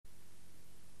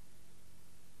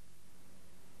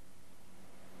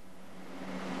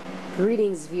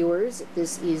Greetings, viewers.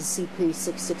 This is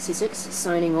CP666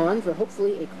 signing on for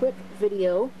hopefully a quick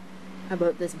video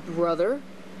about this brother,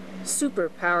 Super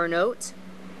PowerNote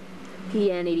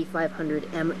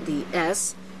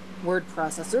PN-8500MDS word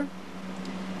processor.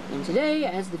 And today,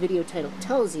 as the video title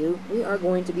tells you, we are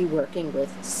going to be working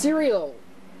with serial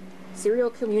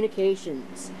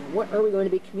communications. And what are we going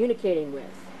to be communicating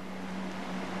with?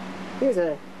 Here's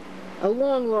a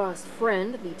long-lost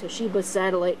friend, the Toshiba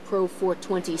Satellite Pro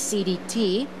 420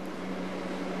 CDT,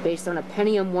 based on a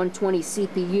Pentium 120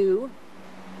 CPU.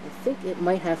 I think it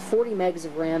might have 40 megs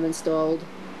of RAM installed,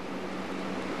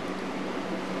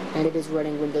 and it is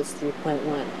running Windows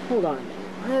 3.1. Hold on a minute.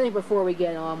 I think before we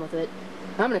get on with it,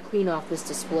 I'm going to clean off this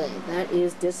display. That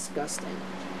is disgusting.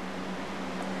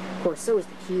 Of course, so is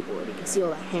the keyboard. You can see all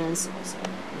the hand cells.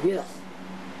 Ugh.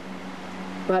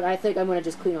 But I think I'm going to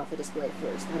just clean off the display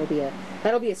first.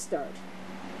 That'll be a start,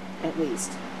 at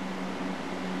least.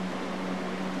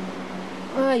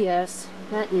 Ah, yes,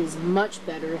 that is much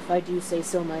better if I do say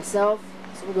so myself.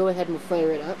 So we'll go ahead and fire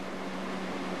it up.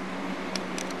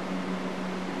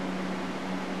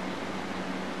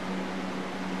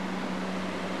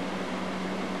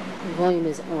 The volume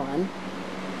is on.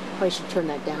 Probably should turn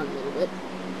that down a little bit.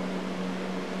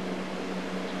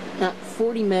 Now,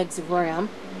 40 megs of RAM.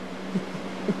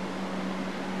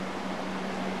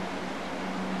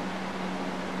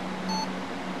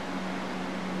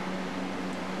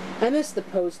 I miss the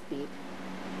post beep.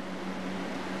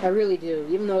 I really do,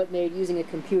 even though it made using a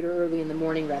computer early in the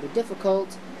morning rather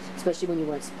difficult, especially when you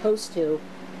weren't supposed to.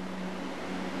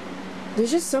 There's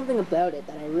just something about it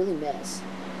that I really miss.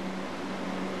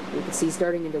 You can see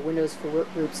starting into Windows for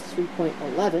Workgroups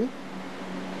 3.11.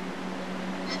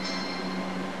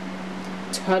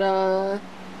 Ta-da!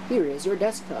 Here is your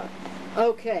desktop.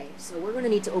 Okay, so we're going to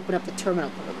need to open up the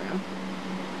terminal program.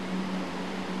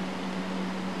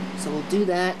 So we'll do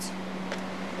that,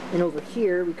 and over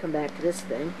here we come back to this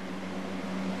thing.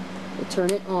 We'll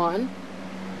turn it on.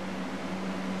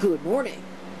 Good morning.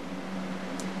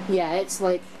 Yeah, it's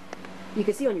like, you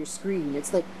can see on your screen,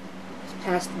 it's like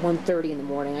past 1:30 in the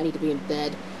morning. I need to be in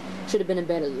bed. Should have been in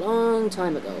bed a long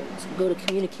time ago. So we'll go to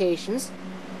communications,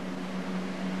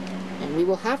 and we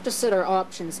will have to set our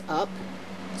options up.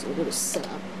 So we'll go to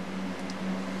setup.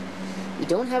 We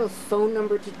don't have a phone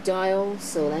number to dial,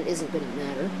 so that isn't going to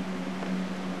matter.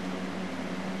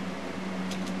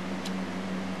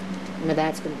 Now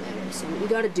that's going to matter. So what we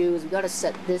got to do is we got to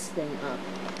set this thing up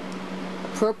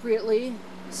appropriately.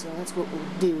 So that's what we'll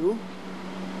do.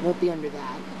 Won't be under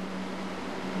that.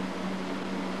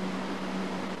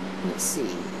 Let's see.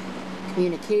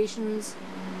 Communications.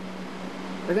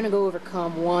 We're going to go over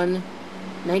COM 1,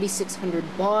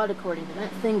 9600 baud according to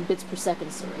that thing, bits per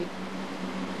second, sorry.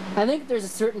 I think there's a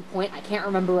certain point, I can't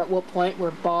remember at what point,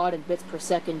 where baud and bits per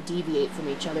second deviate from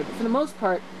each other, but for the most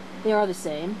part, they are the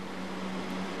same.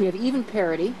 We have even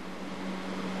parity,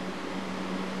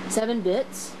 7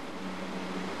 bits,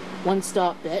 1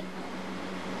 stop bit,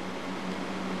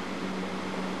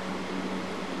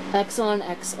 X on,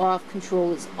 X off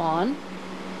control is on.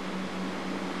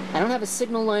 I don't have a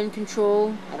signal line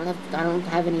control, I don't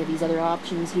have any of these other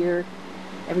options here.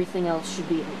 Everything else should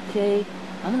be okay.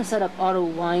 I'm going to set up auto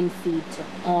line feed to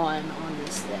on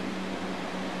this thing.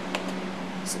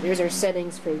 So there's our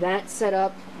settings for that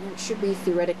setup, and it should be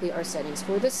theoretically our settings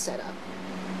for this setup.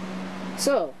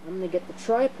 So, I'm going to get the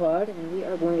tripod, and we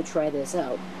are going to try this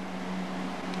out.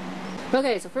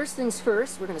 Okay, so first things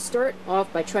first, we're going to start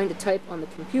off by trying to type on the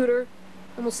computer,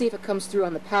 and we'll see if it comes through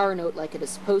on the PowerNote like it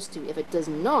is supposed to. If it does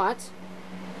not,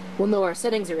 we'll know our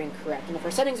settings are incorrect. And if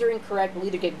our settings are incorrect, we'll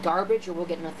either get garbage or we'll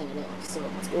get nothing at all. So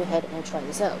let's go ahead and try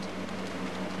this out.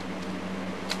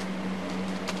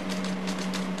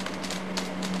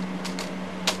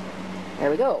 There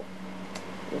we go.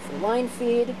 Go for line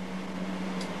feed.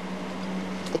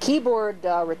 The keyboard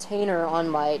retainer on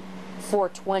my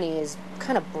 420 is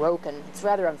kind of broken. It's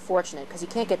rather unfortunate because you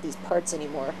can't get these parts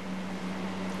anymore.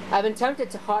 I've been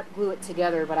tempted to hot glue it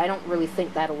together, but I don't really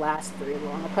think that'll last very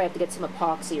long. I'll probably have to get some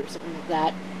epoxy or something like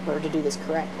that in order to do this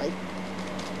correctly.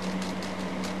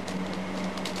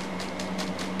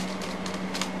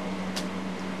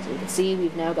 So you can see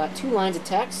we've now got 2 lines of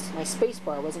text. My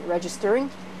spacebar wasn't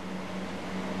registering.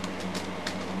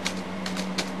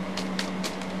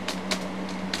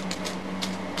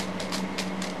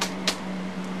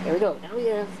 There we go. Now we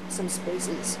have some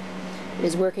spaces. It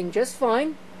is working just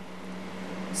fine.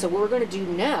 So what we're going to do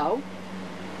now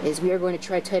is we are going to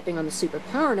try typing on the Super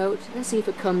PowerNote and see if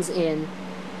it comes in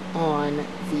on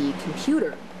the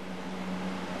computer.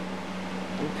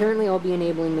 And apparently I'll be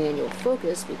enabling manual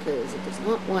focus because it does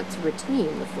not want to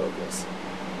retain the focus.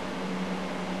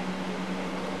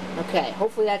 Okay,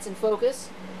 hopefully that's in focus.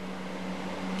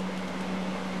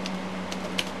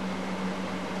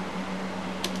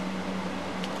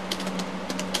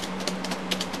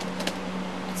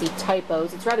 See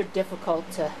typos. It's rather difficult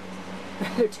to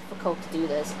do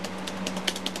this.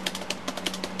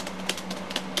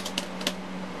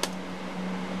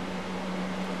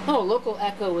 Oh, local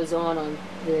echo is on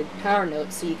the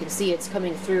PowerNote, so you can see it's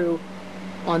coming through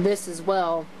on this as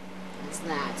well as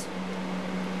that.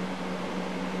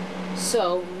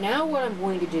 So now what I'm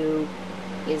going to do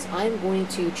is I'm going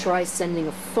to try sending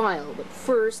a file, but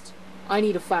first I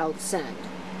need a file to send.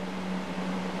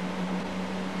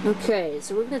 Okay,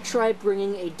 so we're going to try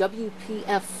bringing a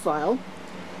WPF file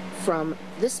from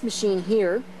this machine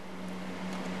here.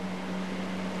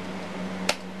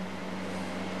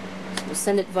 So we'll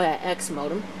send it via X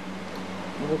modem,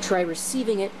 and we'll try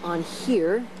receiving it on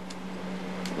here,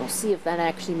 and we'll see if that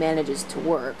actually manages to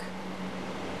work.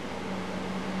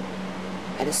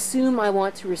 I'd assume I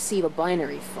want to receive a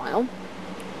binary file.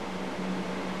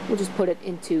 We'll just put it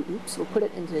into, we'll put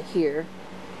it into here.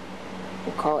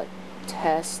 We'll call it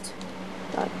test.wpf.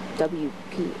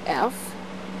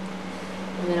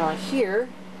 And then on here,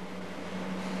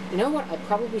 you know what? I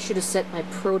probably should have set my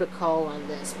protocol on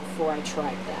this before I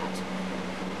tried that.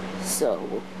 So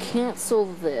we'll cancel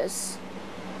this.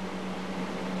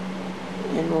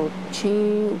 And we'll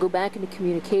go back into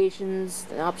communications.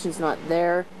 The option's not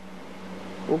there.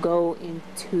 We'll go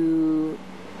into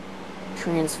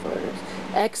transfers.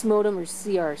 X modem or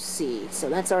CRC. So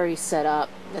that's already set up.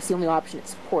 That's the only option it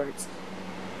supports.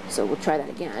 So we'll try that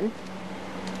again.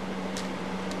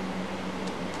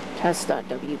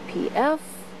 Test.wpf.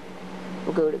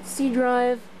 We'll go to the C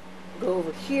drive. Go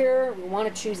over here. We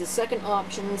want to choose the second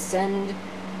option. Send.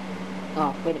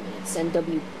 Oh, wait a minute. Send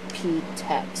WP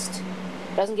text.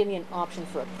 Doesn't give me an option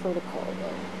for a protocol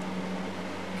though.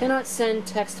 Cannot send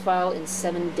text file in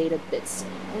 7 data bits.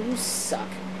 Oh, you suck.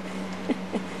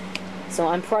 So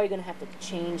I'm probably going to have to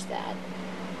change that.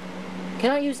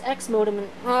 Cannot use X modem and...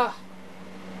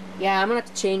 yeah, I'm going to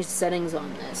have to change the settings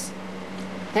on this.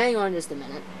 Hang on just a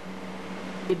minute.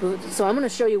 So I'm going to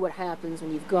show you what happens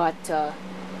when you've got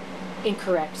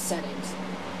incorrect settings.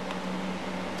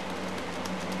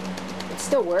 It's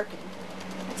still working.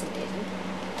 That's amazing.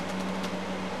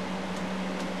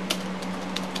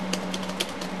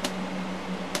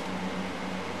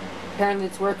 Apparently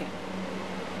it's working.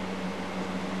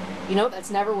 You know, that's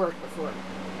never worked before.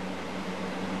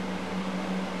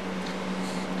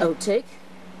 Outtake.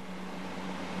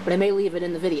 But I may leave it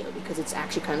in the video because it's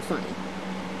actually kind of funny.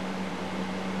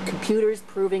 Computer's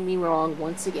proving me wrong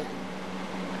once again.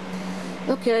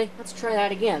 Okay, let's try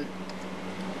that again.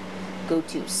 Go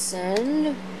to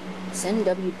send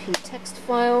WP text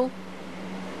file,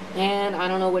 and I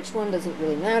don't know which one, doesn't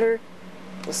really matter.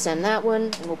 We'll send that one,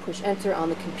 and we'll push enter on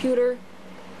the computer.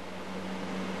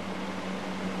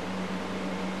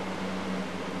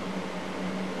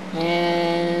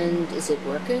 And is it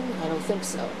working? I don't think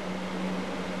so.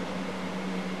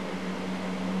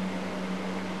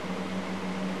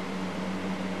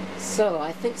 So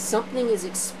I think something is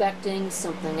expecting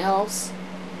something else,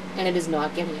 and it is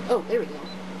not getting it. Oh, there we go.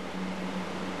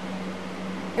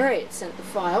 Alright, it sent the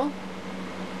file.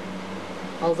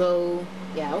 Although,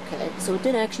 yeah, okay. So it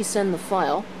did actually send the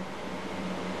file.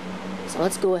 So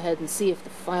let's go ahead and see if the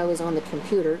file is on the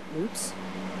computer. Oops.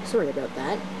 Sorry about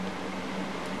that.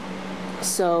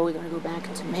 So we're going to go back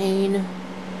into main,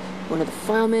 go into the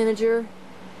file manager.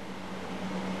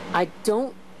 I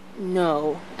don't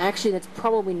know. Actually, that's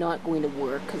probably not going to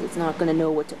work because it's not going to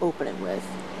know what to open it with.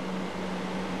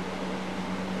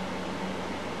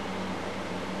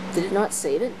 Did it not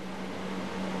save it?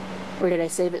 Or did I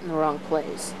save it in the wrong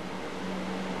place?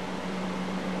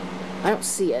 I don't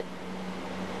see it.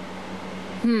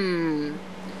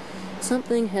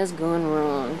 Something has gone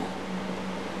wrong.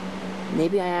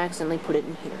 Maybe I accidentally put it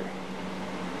in here.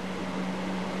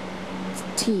 It's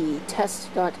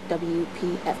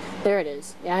test.wpf. There it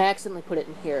is. Yeah, I accidentally put it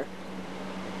in here.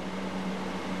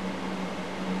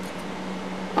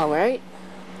 Alright.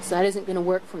 So that isn't going to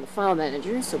work from the file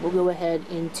manager, so we'll go ahead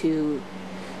into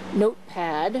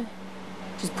Notepad,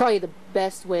 which is probably the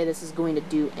best way this is going to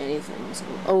do anything. So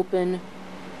we'll open.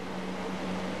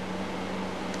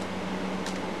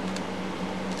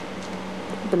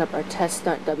 Open up our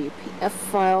test.wpf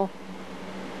file.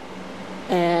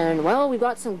 And, well, we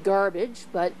got some garbage,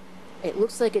 but it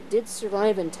looks like it did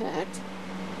survive intact.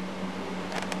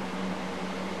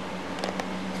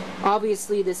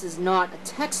 Obviously, this is not a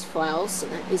text file, so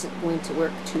that isn't going to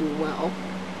work too well.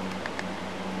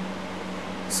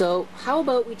 So, how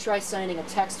about we try sending a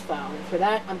text file? And for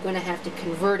that, I'm going to have to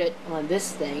convert it on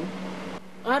this thing.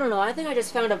 I don't know, I think I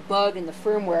just found a bug in the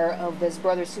firmware of this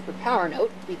Brother Super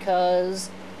PowerNote, because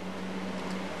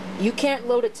you can't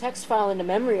load a text file into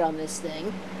memory on this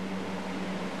thing.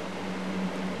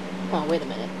 Oh, wait a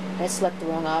minute. I select the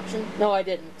wrong option? No, I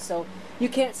didn't. So, you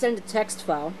can't send a text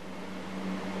file.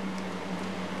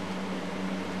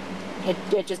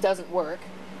 It just doesn't work.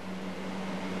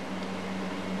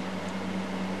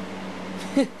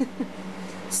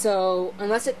 So,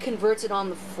 unless it converts it on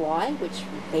the fly, which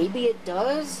maybe it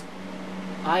does,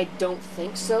 I don't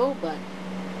think so, but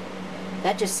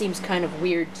that just seems kind of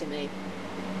weird to me.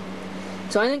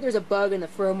 So I think there's a bug in the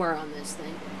firmware on this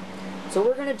thing. So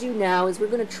what we're going to do now is we're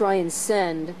going to try and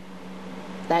send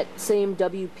that same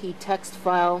WP text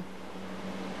file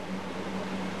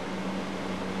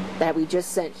that we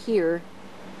just sent here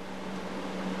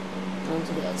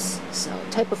onto this. So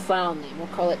type of file name, we'll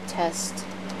call it testrec.wpt.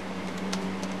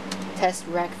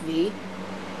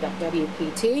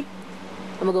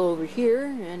 I'm going to go over here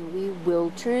and we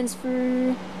will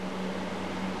transfer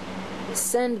the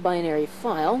send binary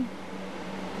file.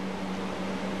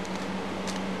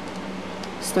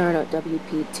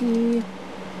 Star.wpt.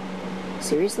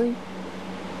 Seriously?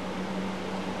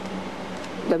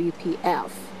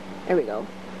 WPF. There we go.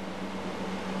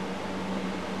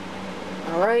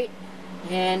 Alright,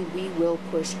 and we will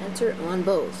push enter on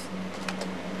both.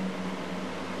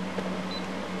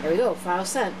 There we go, file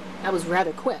sent. That was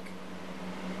rather quick.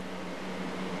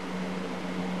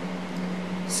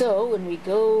 So, when we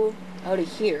go out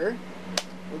of here,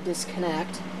 we'll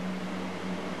disconnect.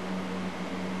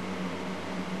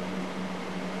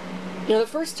 You know, the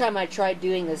first time I tried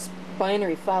doing this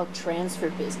binary file transfer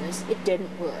business, it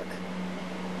didn't work.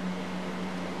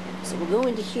 So we'll go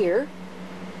into here,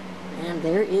 and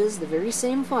there is the very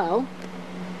same file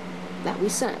that we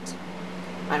sent.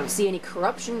 I don't see any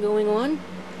corruption going on.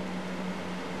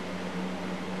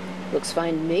 Looks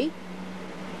fine to me.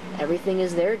 Everything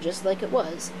is there just like it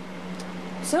was.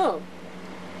 So,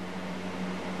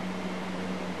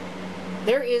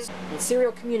 there is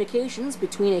serial communications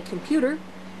between a computer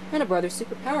and a Brother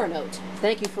Super PowerNote.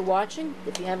 Thank you for watching.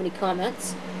 If you have any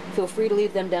comments, feel free to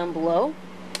leave them down below.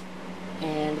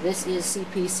 And this is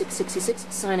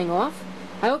CP666 signing off.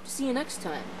 I hope to see you next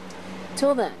time.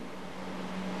 Till then.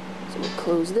 So we'll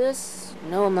close this.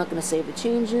 No, I'm not going to save the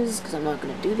changes because I'm not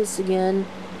going to do this again.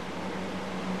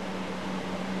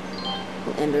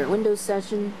 We'll end our Windows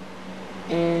session.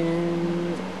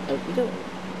 And out we go.